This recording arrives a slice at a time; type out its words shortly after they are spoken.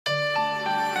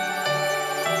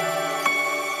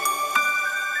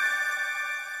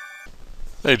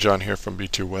Hey, John here from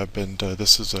B2Web, and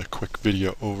this is a quick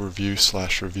video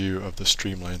overview / review of the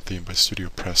Streamline theme by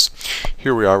StudioPress.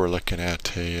 Here we are, we're looking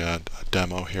at a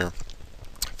demo here.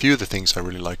 A few of the things I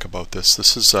really like about this.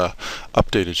 This is a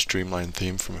updated Streamline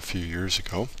theme from a few years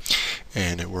ago,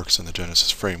 and it works in the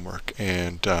Genesis framework.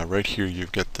 And right here you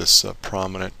get this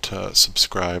prominent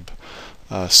subscribe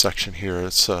section here.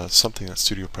 It's something that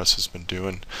StudioPress has been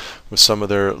doing with some of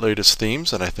their latest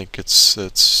themes, and I think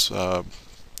it's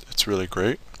really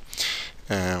great.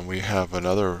 And we have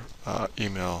another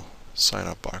email sign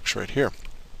up box right here.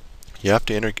 You have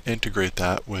to integrate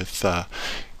that with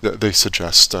they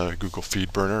suggest Google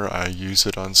FeedBurner. I use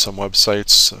it on some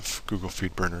websites. Google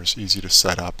FeedBurner is easy to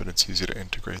set up and it's easy to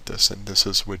integrate this, and this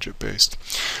is widget based.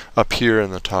 Up here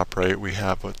in the top right we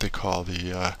have what they call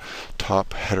the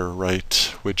top header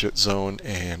right widget zone,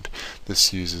 and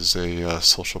this uses a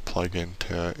social plugin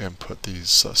to input these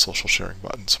social sharing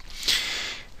buttons.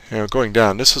 Now going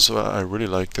down, this is I really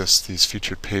like these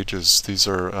featured pages. These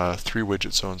are 3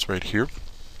 widget zones right here.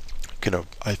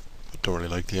 I don't really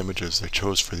like the images they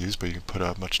chose for these, but you can put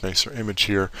a much nicer image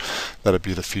here. That'll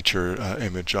be the feature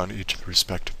image on each of the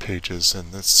respective pages,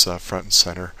 and that's front and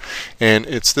center. And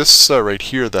it's this right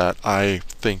here that I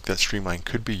think that Streamline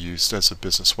could be used as a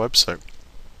business website.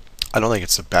 I don't think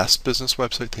it's the best business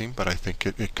website theme, but I think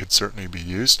it could certainly be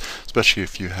used, especially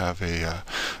if you have a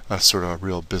sort of a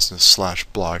real business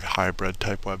 / blog hybrid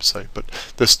type website. But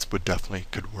this would definitely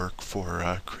could work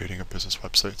for creating a business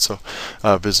website. So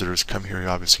visitors come here, you're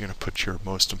obviously going to put your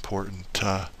most important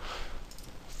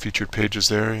featured pages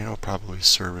there, probably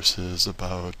services,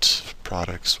 about,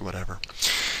 products, whatever.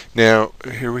 Now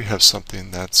here we have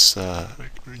something that's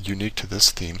unique to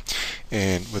this theme,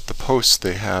 and with the posts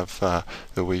they have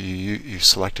the way you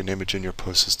select an image in your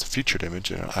post as the featured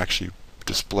image, and it'll actually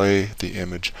display the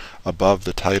image above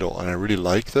the title, and I really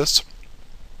like this.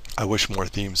 I wish more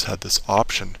themes had this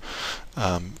option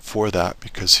for that,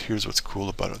 because here's what's cool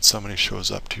about it. When somebody shows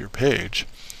up to your page,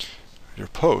 your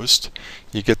post,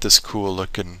 you get this cool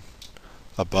looking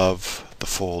above the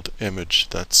fold image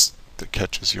that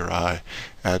catches your eye,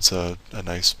 adds a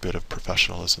nice bit of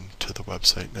professionalism to the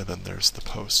website. And then there's the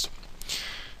post.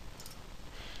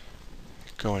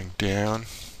 Going down,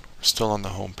 we're still on the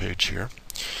home page here.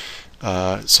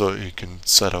 So you can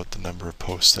set out the number of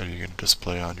posts that you're going to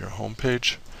display on your home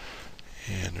page,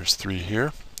 and there's 3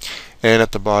 here. And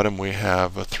at the bottom we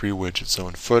have a 3 widget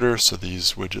zone footer. So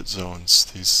these widget zones,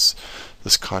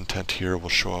 this content here will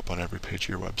show up on every page of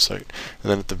your website.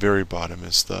 And then at the very bottom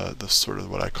is the sort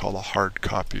of what I call a hard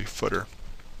copy footer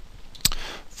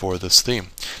for this theme.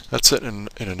 That's it in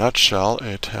a nutshell.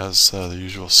 It has the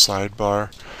usual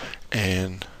sidebar,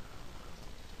 and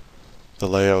the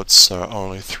layouts are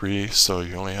only 3, so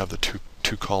you only have the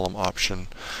two column option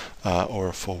or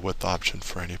a full width option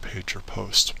for any page or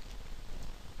post.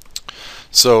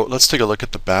 So let's take a look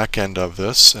at the back end of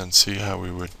this and see how we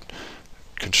would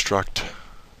construct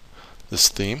this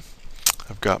theme.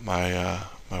 I've got my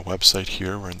my website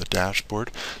here. We're in the dashboard.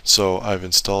 So I've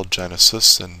installed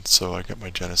Genesis, and so I got my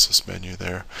Genesis menu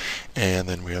there, and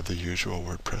then we have the usual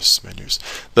WordPress menus.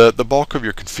 The bulk of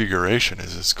your configuration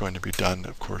is going to be done,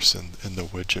 of course, in the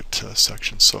widget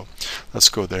section. So let's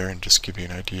go there and just give you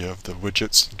an idea of the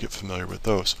widgets and get familiar with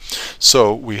those.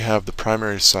 So we have the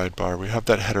primary sidebar. We have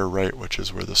that header right, which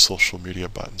is where the social media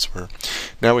buttons were.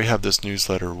 Now we have this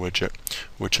newsletter widget,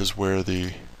 which is where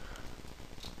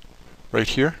right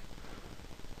here,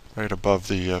 right above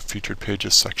the featured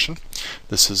pages section.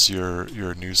 This is your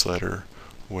newsletter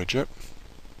widget.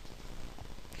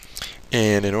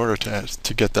 And in order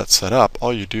to get that set up,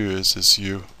 all you do is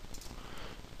you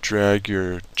drag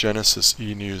your Genesis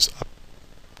eNews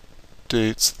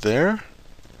updates there,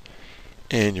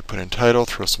 and you put in title,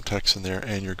 throw some text in there,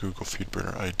 and your Google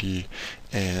FeedBurner ID,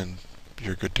 and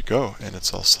you're good to go, and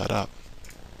it's all set up.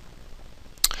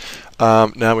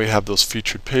 Now we have those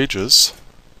featured pages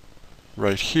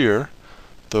right here.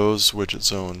 Those widget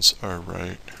zones are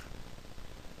right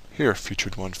here.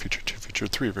 Featured 1, featured 2,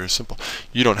 featured 3. Very simple.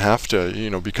 You don't have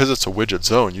to, because it's a widget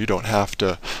zone, you don't have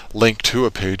to link to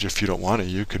a page if you don't want to.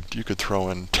 You could throw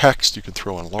in text, you could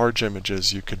throw in large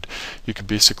images, you could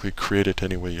basically create it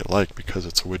any way you like. Because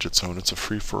it's a widget zone, it's a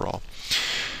free-for-all.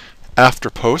 After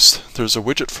post, there's a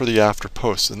widget for the after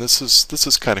post, and this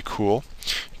is kind of cool.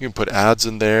 You can put ads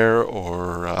in there,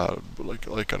 or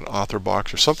like an author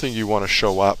box or something you want to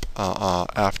show up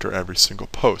after every single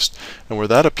post. And where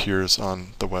that appears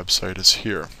on the website is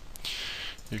here.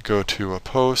 You go to a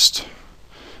post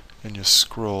and you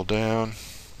scroll down.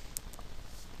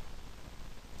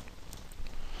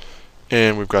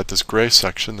 And we've got this gray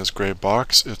section, this gray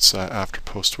box. It's after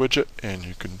post widget, and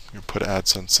you put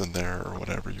AdSense in there or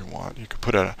whatever you want. You could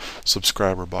put a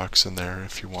subscriber box in there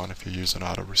if you want, if you use an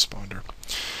autoresponder.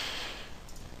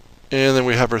 And then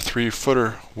we have our 3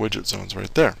 footer widget zones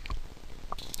right there.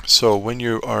 So when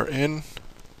you are in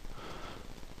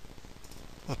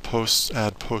a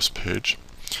add post page,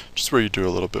 just where you do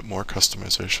a little bit more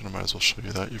customization, I might as well show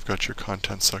you that. You've got your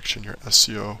content section, your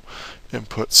SEO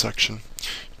input section.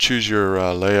 Choose your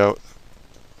layout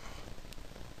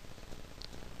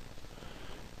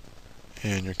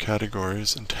and your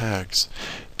categories and tags.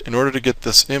 In order to get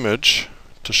this image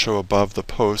to show above the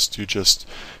post,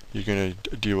 you're going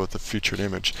to deal with the featured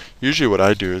image. Usually what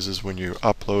I do is when you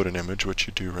upload an image, which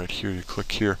you do right here, you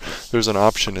click here, there's an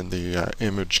option in the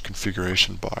image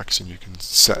configuration box, and you can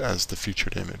set as the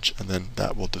featured image, and then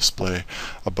that will display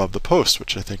above the post,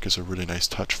 which I think is a really nice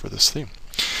touch for this theme.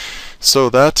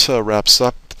 So that wraps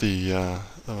up the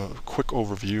quick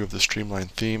overview of the Streamline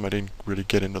theme. I didn't really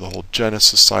get into the whole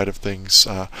Genesis side of things.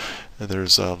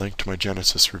 There's a link to my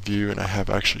Genesis review, and I have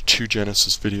actually 2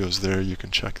 Genesis videos there. You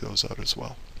can check those out as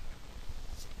well.